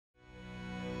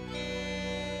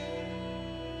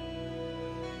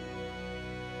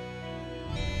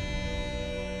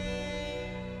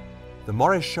the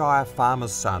Morayshire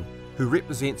farmer's son, who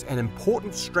represents an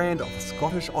important strand of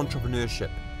Scottish entrepreneurship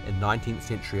in 19th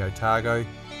century Otago,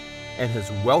 and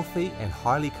his wealthy and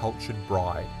highly cultured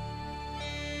bride.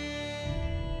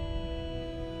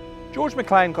 George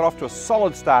McLean got off to a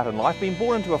solid start in life, being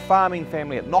born into a farming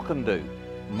family at Knockandoo,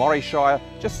 Morayshire,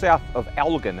 just south of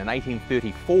Elgin in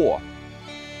 1834.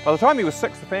 By the time he was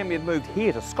 6, the family had moved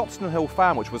here to Scotstoun Hill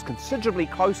Farm, which was considerably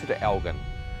closer to Elgin.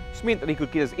 This meant that he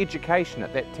could get his education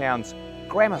at that town's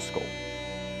grammar school.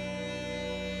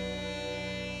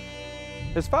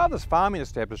 His father's farming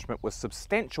establishment was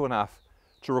substantial enough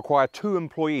to require 2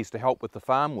 employees to help with the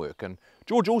farm work, and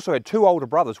George also had 2 older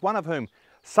brothers, one of whom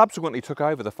subsequently took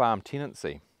over the farm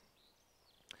tenancy.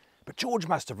 But George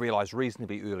must have realised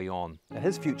reasonably early on that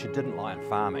his future didn't lie in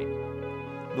farming,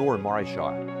 nor in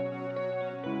Morayshire.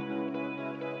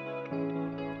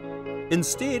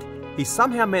 Instead, he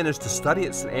somehow managed to study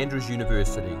at St Andrews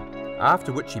University,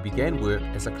 after which he began work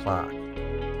as a clerk.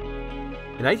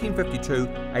 In 1852,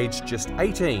 aged just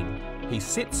 18, he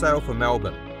set sail for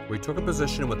Melbourne, where he took a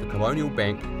position with the Colonial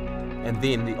Bank and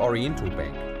then the Oriental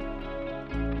Bank.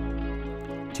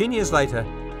 10 years later,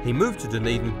 he moved to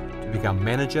Dunedin to become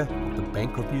manager of the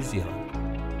Bank of New Zealand.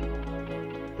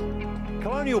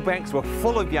 Colonial banks were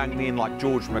full of young men like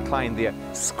George McLean. Their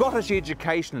Scottish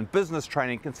education and business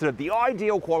training considered the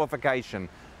ideal qualification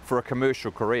for a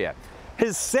commercial career.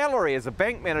 His salary as a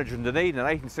bank manager in Dunedin in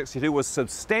 1862 was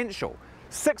substantial,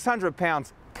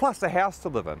 £600 plus a house to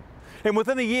live in. And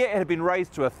within a year it had been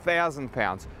raised to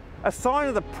 £1,000, a sign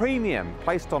of the premium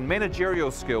placed on managerial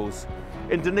skills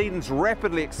in Dunedin's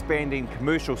rapidly expanding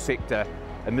commercial sector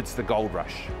amidst the gold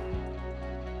rush.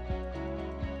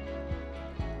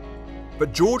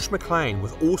 But George McLean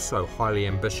was also highly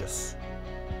ambitious.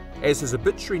 As his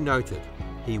obituary noted,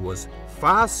 he was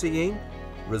far-seeing,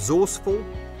 resourceful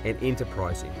and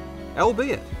enterprising,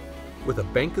 albeit with a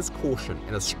banker's caution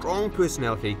and a strong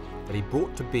personality that he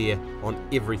brought to bear on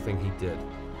everything he did.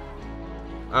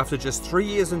 After just 3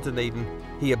 years in Dunedin,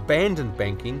 he abandoned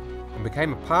banking and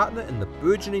became a partner in the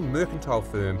burgeoning mercantile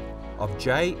firm of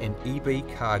J and E.B.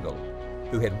 Cargill,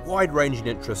 who had wide-ranging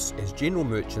interests as general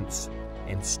merchants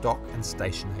and stock and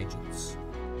station agents.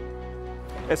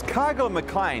 As Cargill and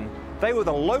McLean, they were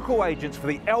the local agents for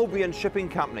the Albion Shipping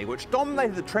Company, which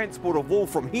dominated the transport of wool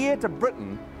from here to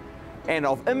Britain and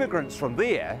of immigrants from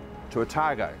there to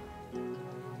Otago.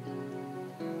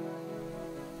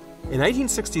 In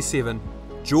 1867,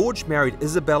 George married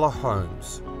Isabella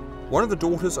Holmes, one of the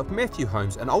daughters of Matthew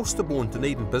Holmes, an Ulster-born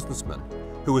Dunedin businessman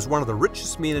who was one of the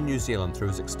richest men in New Zealand through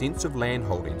his extensive land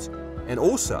holdings and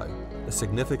also a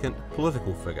significant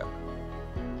political figure.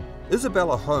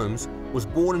 Isabella Holmes was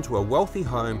born into a wealthy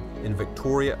home in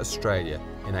Victoria, Australia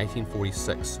in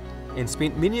 1846 and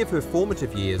spent many of her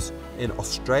formative years in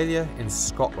Australia and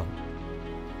Scotland.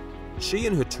 She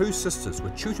and her 2 sisters were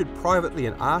tutored privately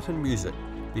in art and music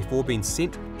before being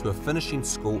sent to a finishing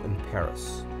school in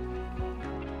Paris.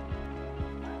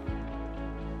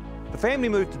 The family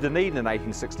moved to Dunedin in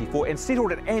 1864 and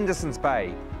settled at Anderson's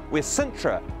Bay, where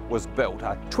Sintra was built,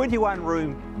 a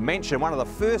 21-room mansion, one of the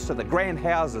first of the grand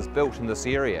houses built in this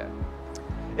area.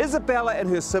 Isabella and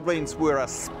her siblings were a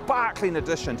sparkling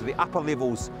addition to the upper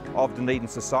levels of Dunedin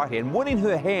society, and winning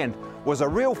her hand was a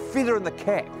real feather in the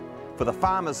cap for the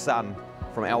farmer's son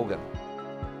from Elgin.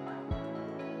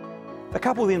 The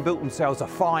couple then built themselves a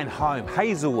fine home,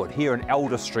 Hazelwood, here in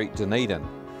Elder Street, Dunedin.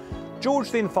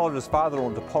 George then followed his father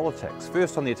on to politics,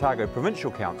 first on the Otago Provincial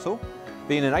Council,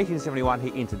 then in 1871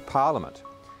 he entered Parliament.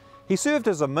 He served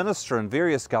as a minister in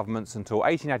various governments until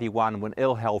 1881 when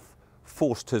ill health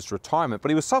forced his retirement, but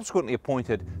he was subsequently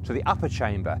appointed to the upper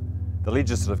chamber, the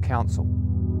Legislative Council.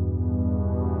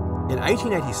 In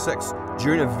 1886,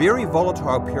 during a very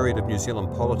volatile period of New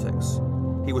Zealand politics,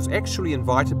 he was actually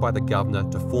invited by the governor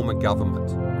to form a government,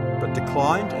 but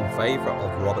declined in favour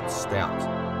of Robert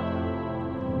Stout.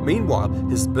 Meanwhile,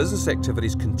 his business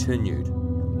activities continued,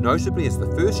 notably as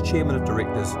the first chairman of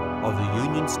directors of the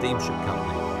Union Steamship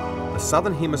Company, the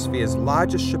Southern Hemisphere's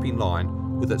largest shipping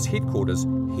line with its headquarters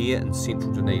here in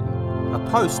central Dunedin, a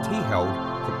post he held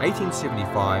from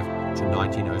 1875 to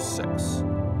 1906.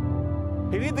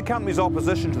 He led the company's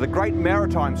opposition to the Great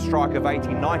Maritime Strike of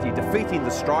 1890, defeating the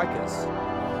strikers.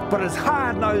 But his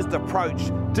hard-nosed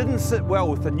approach didn't sit well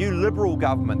with the new Liberal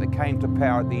government that came to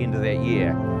power at the end of that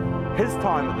year. His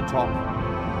time at the top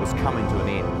was coming to an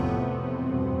end.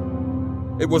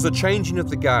 It was a changing of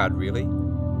the guard, really.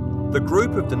 The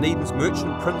group of Dunedin's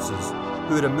merchant princes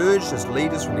who had emerged as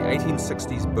leaders from the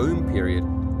 1860s boom period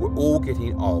were all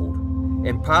getting old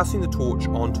and passing the torch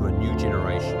on to a new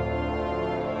generation.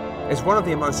 As one of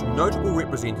their most notable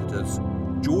representatives,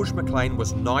 George McLean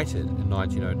was knighted in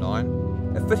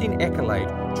 1909, a fitting accolade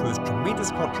to his tremendous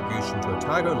contribution to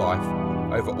Otago life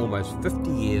over almost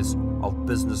 50 years of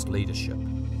business leadership.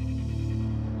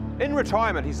 In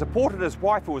retirement, he supported his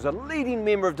wife, who was a leading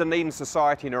member of Dunedin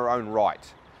society in her own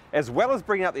right. As well as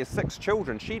bringing up their 6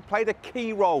 children, she played a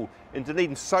key role in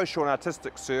Dunedin's social and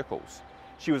artistic circles.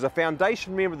 She was a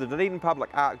foundation member of the Dunedin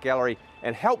Public Art Gallery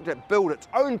and helped it build its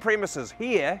own premises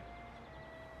here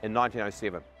in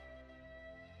 1907.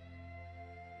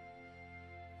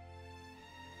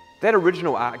 That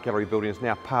original art gallery building is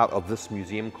now part of this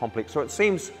museum complex, so it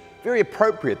seems very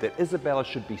appropriate that Isabella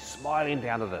should be smiling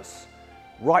down at this,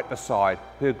 right beside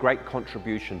her great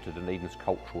contribution to Dunedin's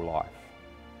cultural life.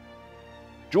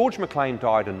 George McLean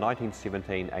died in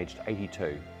 1917, aged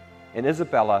 82, and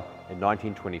Isabella in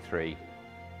 1923,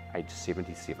 aged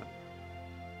 77.